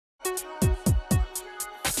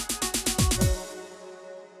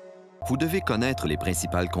Vous devez connaître les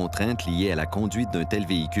principales contraintes liées à la conduite d'un tel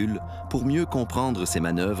véhicule pour mieux comprendre ses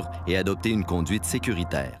manœuvres et adopter une conduite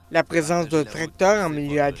sécuritaire. La présence de tracteurs en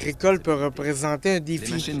milieu agricole peut représenter un défi.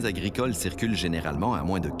 Les machines agricoles circulent généralement à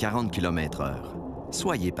moins de 40 km/h.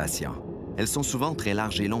 Soyez patient. Elles sont souvent très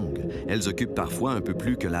larges et longues. Elles occupent parfois un peu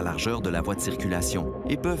plus que la largeur de la voie de circulation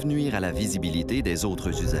et peuvent nuire à la visibilité des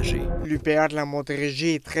autres usagers. L'UPA de la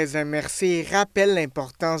Montérégie est très immersé et rappelle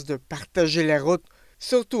l'importance de partager la route,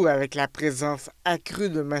 surtout avec la présence accrue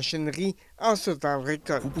de machinerie en ce temps de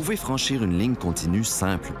récolte. Vous pouvez franchir une ligne continue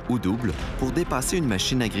simple ou double pour dépasser une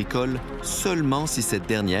machine agricole seulement si cette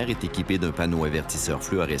dernière est équipée d'un panneau avertisseur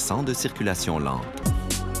fluorescent de circulation lente.